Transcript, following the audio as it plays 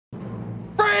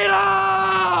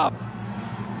up!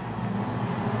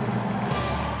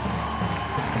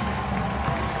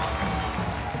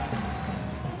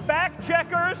 Fact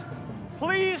checkers,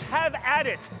 please have at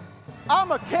it.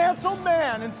 I'm a canceled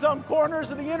man in some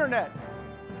corners of the internet.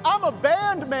 I'm a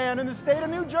banned man in the state of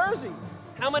New Jersey.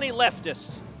 How many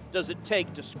leftists does it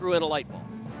take to screw in a light bulb?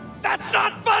 That's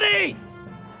not funny!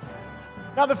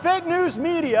 Now, the fake news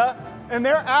media and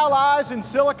their allies in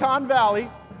Silicon Valley,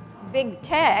 big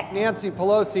tech, Nancy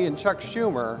Pelosi and Chuck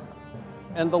Schumer,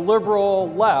 and the liberal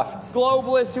left,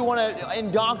 globalists who want to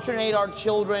indoctrinate our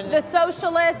children, the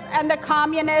socialists and the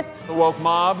communists, the woke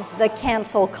mob, the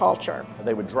cancel culture.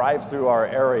 They would drive through our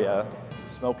area,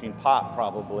 smoking pot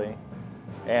probably,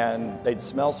 and they'd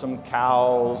smell some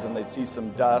cows and they'd see some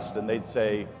dust and they'd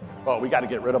say, "Oh, we got to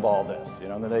get rid of all this," you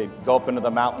know. And then they'd go up into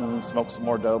the mountains, smoke some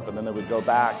more dope, and then they would go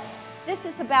back. This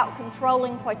is about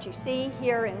controlling what you see,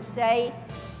 hear, and say,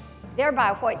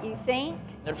 thereby what you think.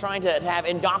 They're trying to have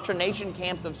indoctrination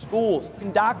camps of schools.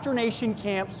 Indoctrination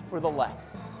camps for the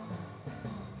left.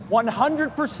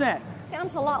 100%.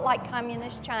 Sounds a lot like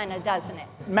communist China, doesn't it?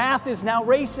 Math is now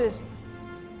racist.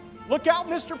 Look out,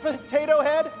 Mr. Potato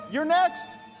Head, you're next.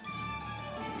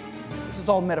 This is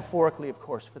all metaphorically, of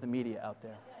course, for the media out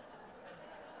there.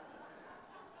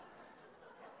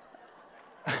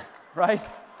 Right?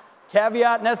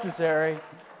 Caveat necessary.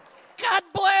 God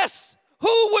bless!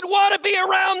 Who would want to be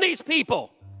around these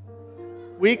people?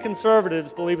 We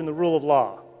conservatives believe in the rule of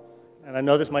law. And I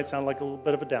know this might sound like a little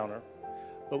bit of a downer,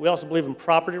 but we also believe in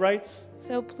property rights.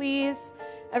 So please,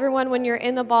 everyone, when you're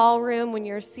in the ballroom, when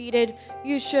you're seated,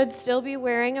 you should still be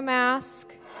wearing a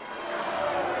mask.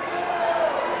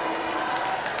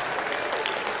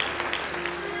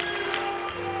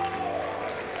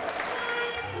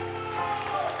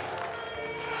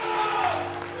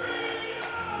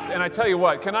 And I tell you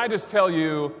what, can I just tell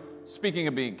you, speaking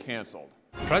of being canceled,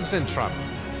 President Trump,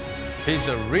 he's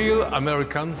a real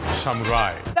American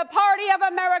samurai. the Party of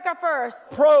America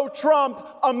First. Pro-Trump,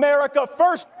 America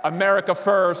first. America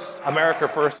first. America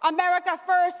first. America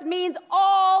First means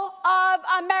all of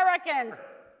Americans.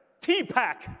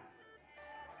 CPAC.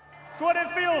 That's what it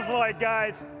feels like,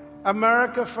 guys.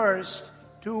 America first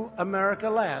to America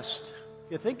last.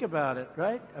 You think about it,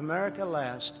 right? America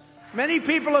last. Many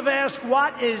people have asked,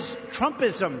 what is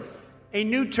Trumpism? A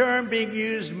new term being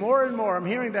used more and more. I'm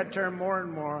hearing that term more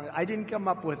and more. I didn't come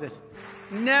up with it.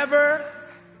 Never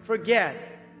forget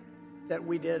that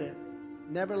we did it.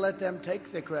 Never let them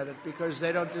take the credit because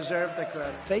they don't deserve the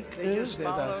credit. Fake news,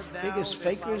 they're the biggest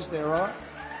fakers there are.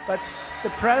 But the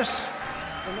press,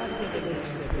 they're not giving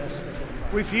us their best.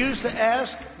 Refuse to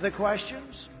ask the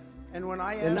questions. And when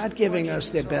I ask, they're not giving us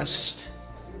their best.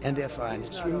 And their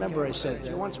finest. Remember I said,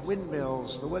 she wants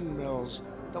windmills, the windmills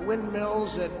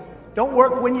that don't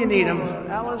work when you need them.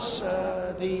 Alice,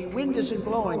 the wind isn't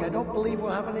blowing. I don't believe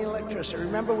we'll have any electricity.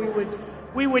 Remember,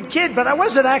 we would kid, but I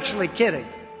wasn't actually kidding.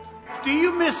 Do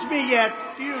you miss me yet?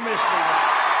 Do you miss me yet?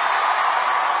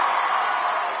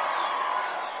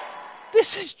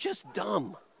 This is just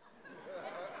dumb.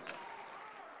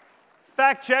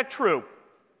 Fact check, true.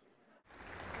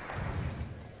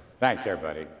 Thanks,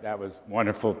 everybody. That was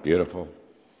wonderful, beautiful.